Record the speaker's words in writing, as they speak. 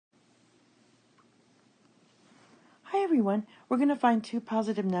everyone, we're going to find two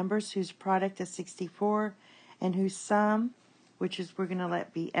positive numbers whose product is 64 and whose sum, which is we're going to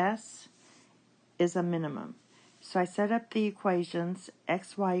let be s, is a minimum. So I set up the equations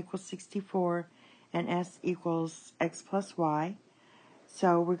xy equals 64 and s equals x plus y.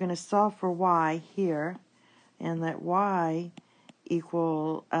 So we're going to solve for y here and let y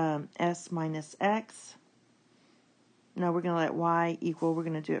equal s minus x. No, we're going to let y equal, we're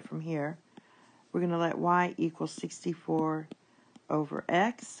going to do it from here. We're going to let y equal 64 over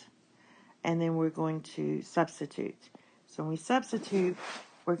x, and then we're going to substitute. So when we substitute,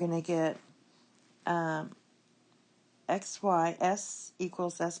 we're going to get xy, s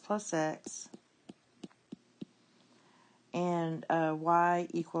equals s plus x, and y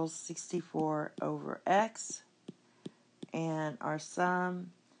equals 64 over x, and our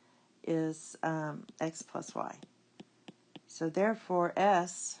sum is x plus y. So therefore,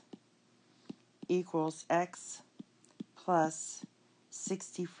 s equals x plus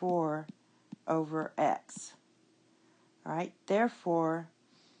 64 over x. All right, therefore,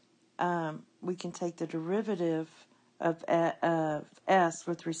 we can take the derivative of s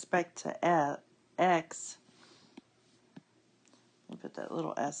with respect to x. Let me put that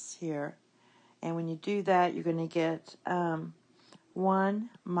little s here. And when you do that, you're going to get 1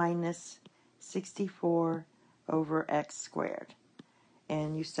 minus 64 over x squared.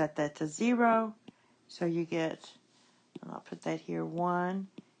 And you set that to 0, so you get, and I'll put that here, 1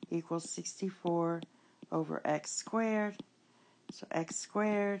 equals 64 over x squared. So x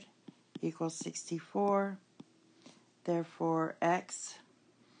squared equals 64. Therefore, x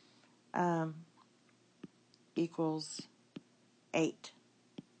equals 8.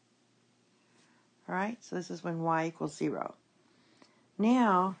 All right, so this is when y equals 0.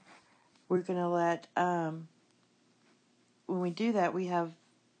 Now, we're going to let, when we do that, we have,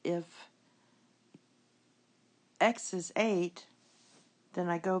 if x is 8, then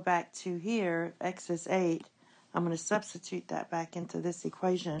I go back to here, if x is 8, I'm going to substitute that back into this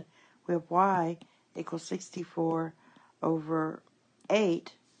equation. We have y equals 64 over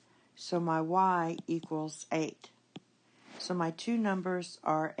 8, so my y equals 8. So my two numbers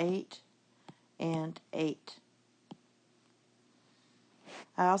are 8 and 8.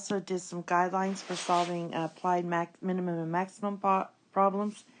 I also did some guidelines for solving applied minimum and maximum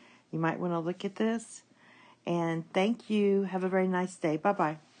problems. You might want to look at this. And thank you. Have a very nice day.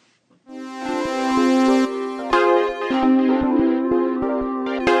 Bye-bye.